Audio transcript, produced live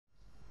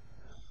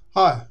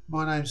Hi,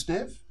 my name's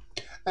Nev,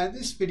 and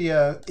this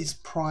video is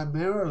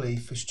primarily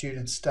for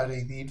students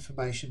studying the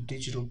Information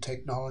Digital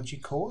Technology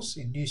course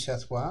in New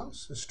South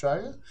Wales,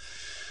 Australia,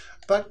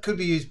 but could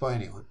be used by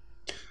anyone.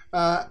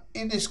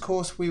 In this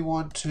course, we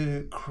want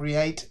to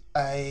create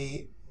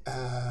a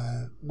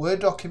Word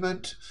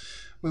document.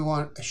 We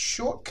want a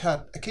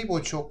shortcut, a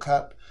keyboard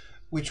shortcut,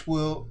 which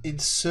will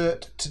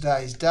insert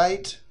today's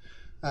date,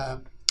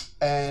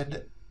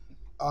 and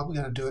I'm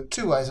going to do it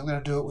two ways. I'm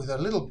going to do it with a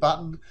little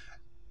button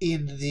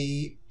in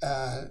the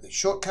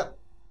shortcut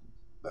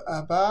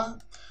bar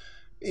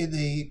in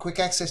the quick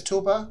access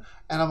toolbar,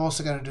 and I'm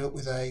also going to do it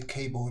with a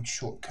keyboard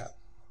shortcut.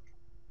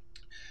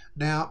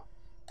 Now,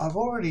 I've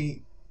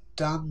already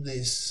done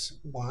this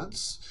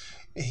once.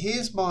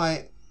 Here's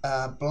my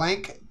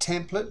blank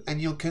template,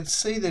 and you can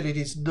see that it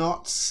is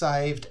not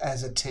saved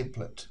as a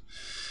template.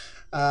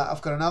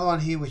 I've got another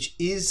one here which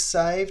is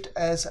saved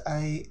as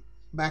a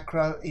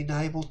macro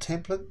enabled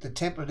template. The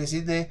template is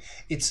in there.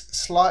 It's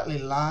slightly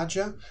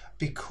larger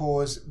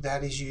because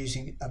that is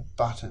using a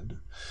button.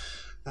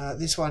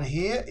 This one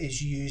here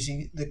is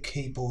using the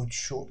keyboard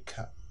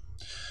shortcut.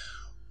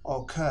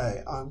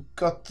 Okay, I've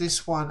got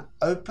this one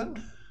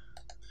open,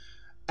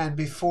 and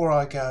before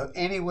I go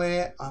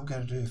anywhere, I'm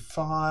going to do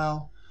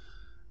File,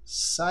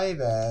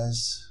 Save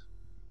As,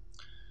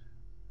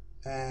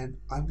 and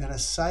I'm going to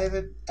save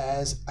it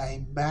as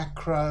a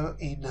macro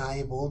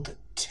enabled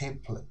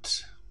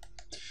template.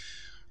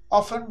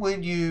 Often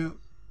when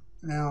you,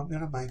 now I'm going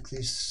to make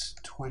this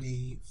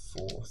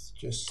 24th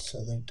just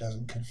so that it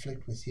doesn't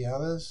conflict with the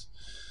others.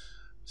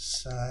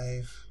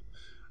 Save.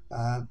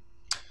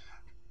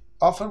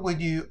 Often when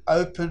you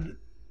open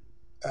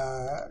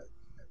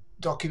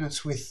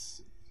documents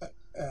with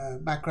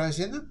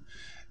macros in them,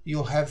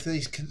 you'll have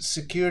these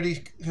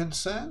security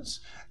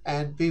concerns,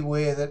 and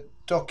beware that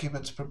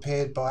documents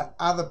prepared by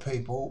other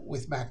people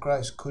with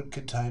macros could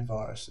contain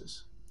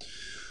viruses.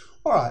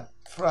 Alright,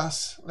 for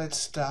us, let's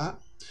start.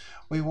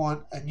 We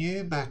want a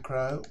new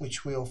macro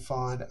which we'll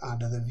find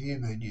under the View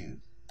menu.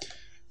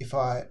 If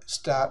I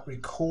start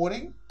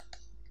recording,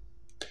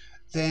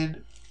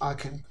 then I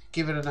can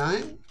give it a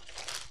name.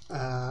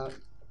 I'm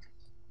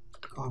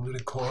going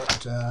to call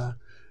it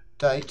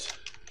Date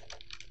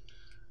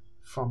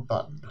from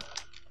Button.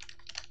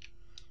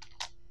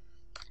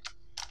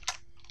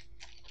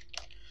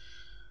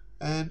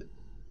 And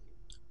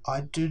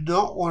I do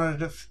not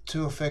want it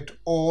to affect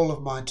all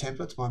of my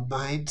templates, my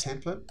main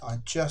template. I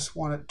just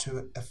want it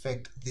to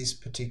affect this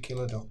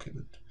particular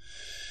document.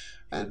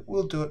 And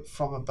we'll do it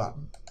from a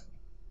button.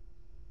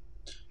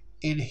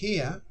 In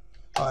here,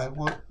 I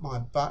want my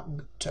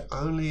button to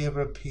only ever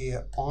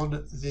appear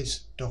on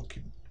this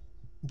document.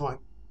 My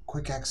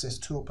quick access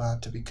toolbar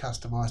to be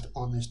customized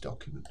on this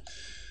document.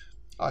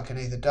 I can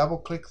either double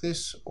click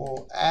this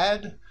or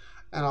add,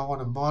 and I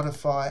want to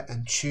modify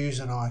and choose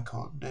an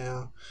icon.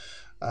 Now,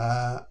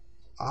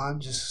 I'm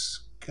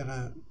just going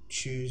to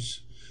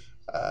choose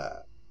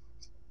a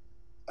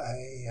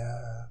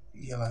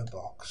yellow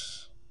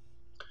box.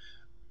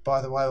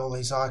 By the way, all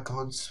these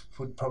icons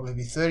would probably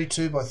be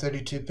 32 by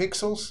 32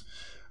 pixels.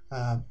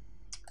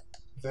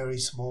 Very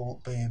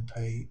small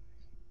BMP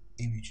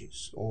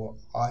images or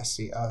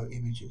ICO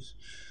images.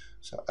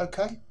 So,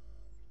 okay.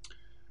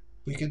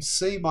 We can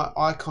see my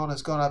icon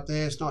has gone up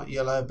there. It's not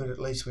yellow, but at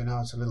least we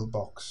know it's a little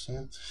box.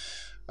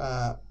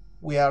 Yeah?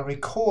 We are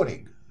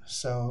recording,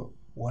 so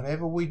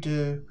whatever we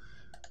do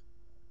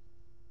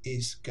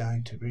is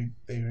going to be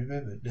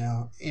remembered.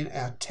 Now, in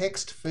our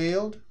text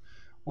field,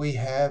 we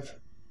have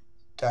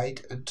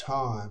date and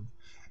time.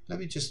 Let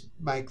me just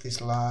make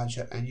this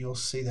larger and you'll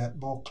see that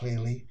more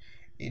clearly.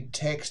 In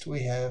text,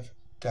 we have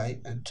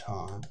date and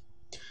time.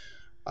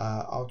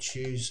 I'll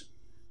choose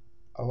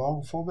a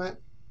long format.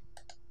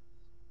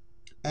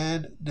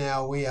 And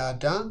now we are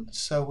done.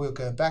 So we'll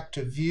go back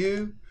to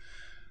View,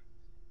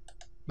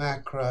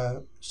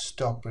 Macro,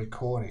 Stop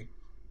Recording.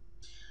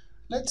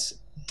 Let's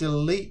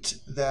delete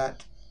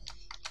that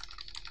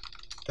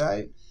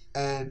date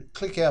and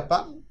click our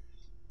button,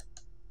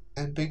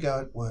 and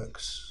bingo, it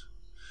works.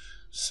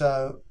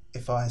 So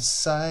if I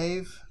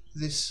save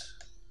this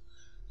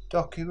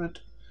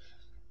document,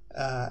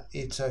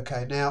 it's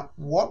okay. Now,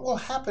 what will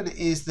happen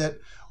is that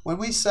when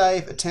we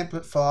save a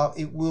template file,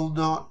 it will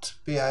not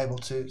be able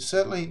to,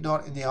 certainly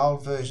not in the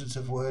old versions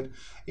of Word,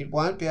 it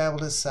won't be able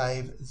to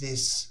save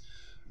this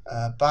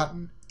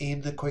button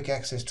in the quick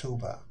access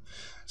toolbar.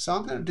 So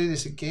I'm going to do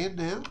this again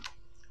now,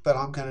 but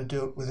I'm going to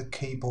do it with a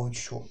keyboard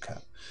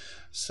shortcut.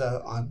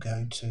 So I'm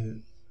going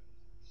to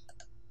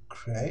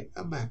create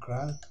a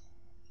macro,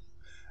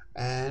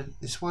 and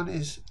this one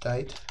is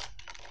date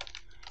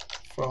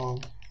from,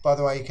 by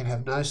the way, you can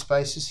have no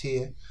spaces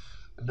here,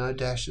 no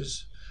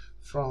dashes,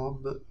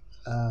 from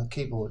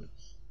keyboard.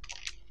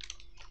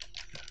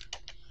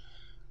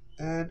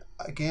 And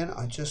again,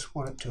 I just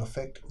want it to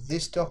affect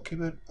this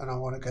document, and I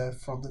want to go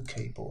from the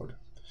keyboard.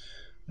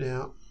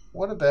 Now,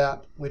 what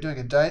about, we're doing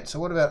a date, so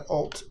what about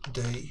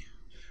Alt-D?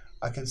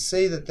 I can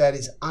see that that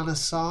is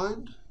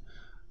unassigned,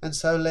 and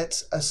so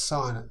let's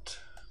assign it.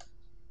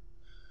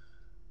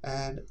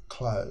 And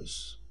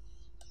close.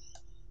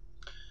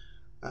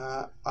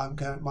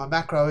 my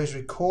macro is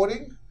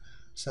recording,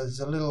 so there's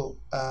a little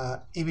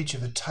image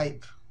of a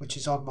tape which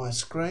is on my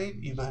screen.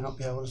 You may not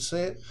be able to see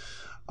it.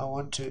 I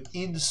want to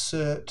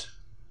insert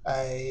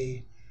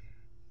a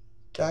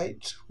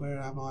date. Where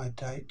am I?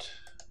 Date.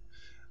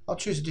 I'll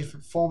choose a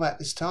different format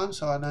this time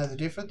so I know the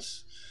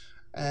difference.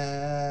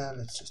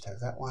 Let's just have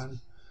that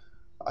one.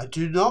 I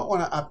do not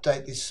want to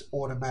update this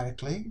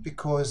automatically,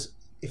 because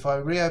if I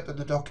reopen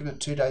the document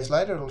 2 days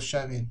later, it'll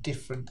show me a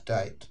different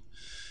date.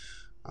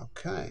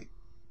 Okay,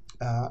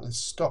 let's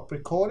stop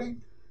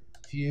recording.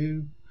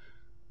 View,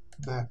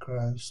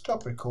 macro,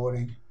 stop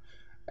recording,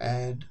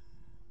 and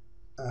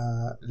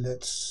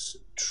let's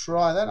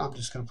try that. I'm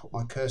just going to put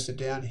my cursor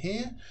down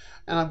here,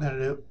 and I'm going to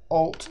do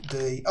Alt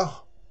D.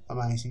 Oh,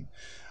 amazing.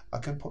 I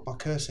can put my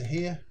cursor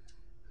here,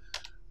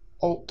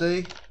 Alt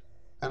D,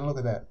 and look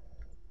at that.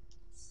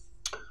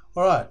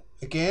 Alright,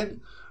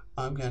 again,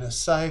 I'm going to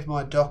save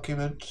my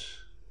document,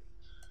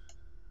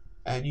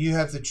 and you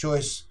have the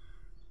choice.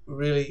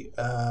 Really,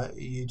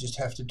 you just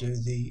have to do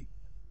the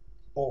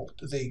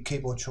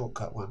keyboard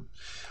shortcut one.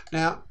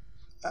 Now,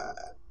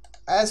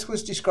 as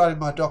was described in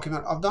my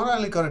document, I've not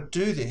only got to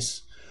do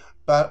this,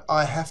 but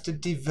I have to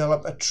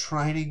develop a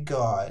training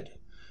guide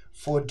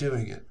for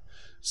doing it.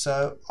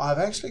 So I've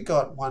actually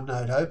got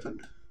OneNote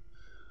open.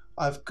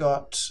 I've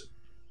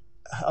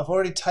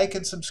already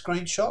taken some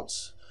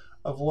screenshots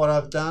of what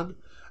I've done,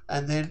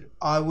 and then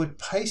I would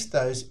paste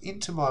those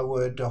into my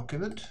Word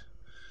document,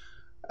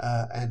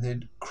 and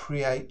then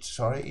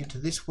into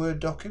this Word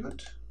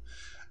document,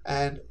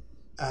 and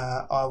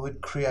I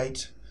would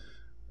create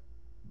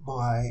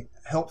my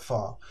help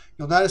file.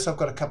 You'll notice I've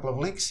got a couple of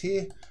links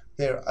here.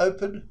 They're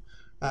open.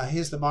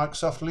 Here's the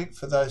Microsoft link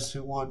for those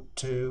who want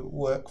to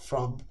work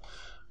from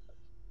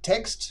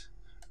text,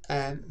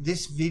 and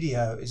this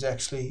video is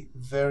actually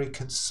very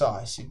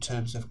concise in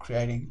terms of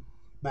creating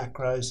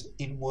macros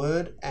in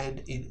Word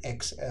and in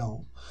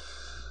Excel.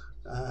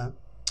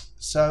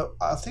 So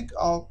I think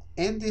I'll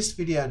end this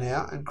video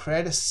now and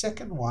create a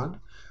second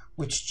one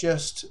which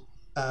just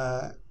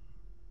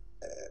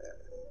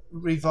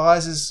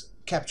revises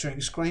capturing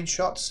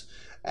screenshots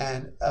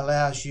and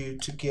allows you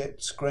to get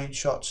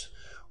screenshots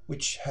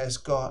which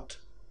have got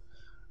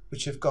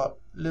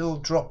little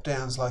drop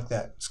downs like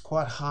that. It's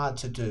quite hard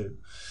to do.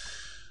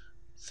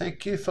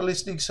 Thank you for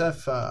listening so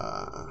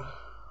far.